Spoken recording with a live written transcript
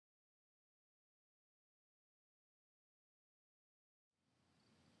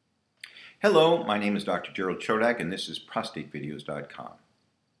Hello, my name is Dr. Gerald Chodak and this is prostatevideos.com.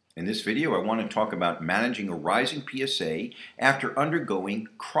 In this video I want to talk about managing a rising PSA after undergoing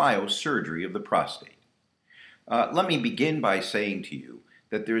cryosurgery of the prostate. Let me begin by saying to you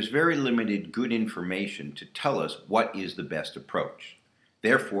that there is very limited good information to tell us what is the best approach.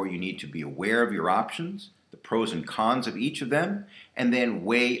 Therefore, you need to be aware of your options, the pros and cons of each of them, and then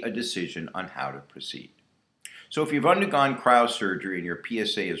weigh a decision on how to proceed. So if you've undergone cryosurgery and your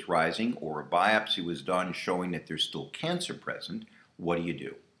PSA is rising, or a biopsy was done showing that there's still cancer present, what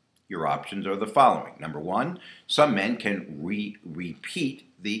do? Your options are the following. Number one, some men can repeat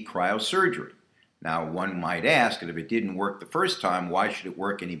the cryosurgery. Now, one might ask that if it didn't work the first time, why should it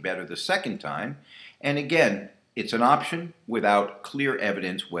work any better the second time? And again, it's an option without clear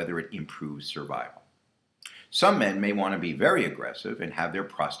evidence whether it improves survival. Some men may want to be very aggressive and have their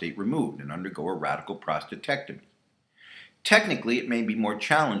prostate removed and undergo a radical prostatectomy. Technically, it may be more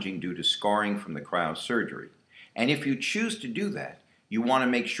challenging due to scarring from the cryosurgery. And if you choose to do that, you want to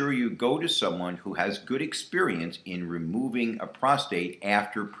make sure you go to someone who has good experience in removing a prostate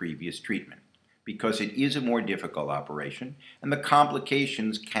after previous treatment, because it is a more difficult operation and the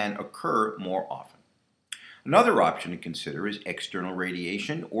complications can occur more often. Another option to consider is external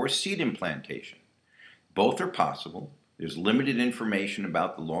radiation or seed implantation. Both are possible. There's limited information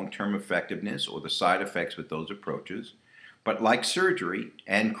about the long-term effectiveness or the side effects with those approaches, but like surgery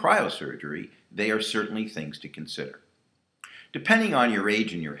and cryosurgery, they are certainly things to consider. Depending on your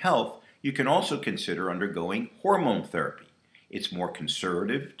age and your health, you can also consider undergoing hormone therapy. It's more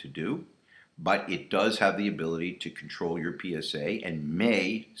conservative to do, but it does have the ability to control your PSA and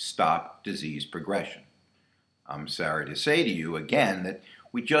may stop disease progression. I'm sorry to say to you again that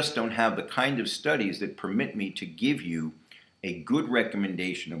we just don't have the kind of studies that permit me to give you a good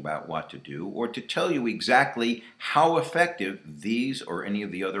recommendation about what to do or to tell you exactly how effective these or any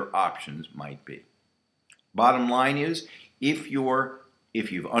of the other options might be. Bottom line is, if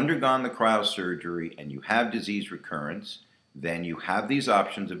you've undergone the cryosurgery and you have disease recurrence, then you have these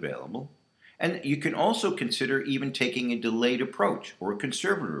options available. And you can also consider even taking a delayed approach or a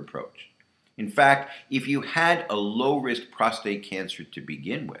conservative approach. In fact, if you had a low-risk prostate cancer to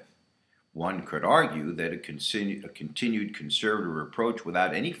begin with, one could argue that a continued conservative approach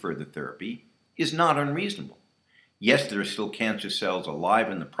without any further therapy is not unreasonable. Yes, there are still cancer cells alive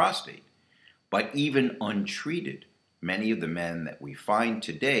in the prostate, but even untreated, many of the men that we find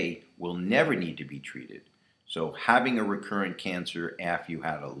today will never need to be treated. So having a recurrent cancer after you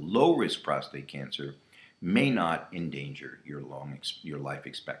had a low-risk prostate cancer may not endanger your life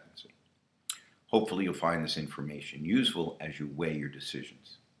expectancy. Hopefully you'll find this information useful as you weigh your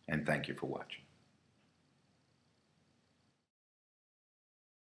decisions. And thank you for watching.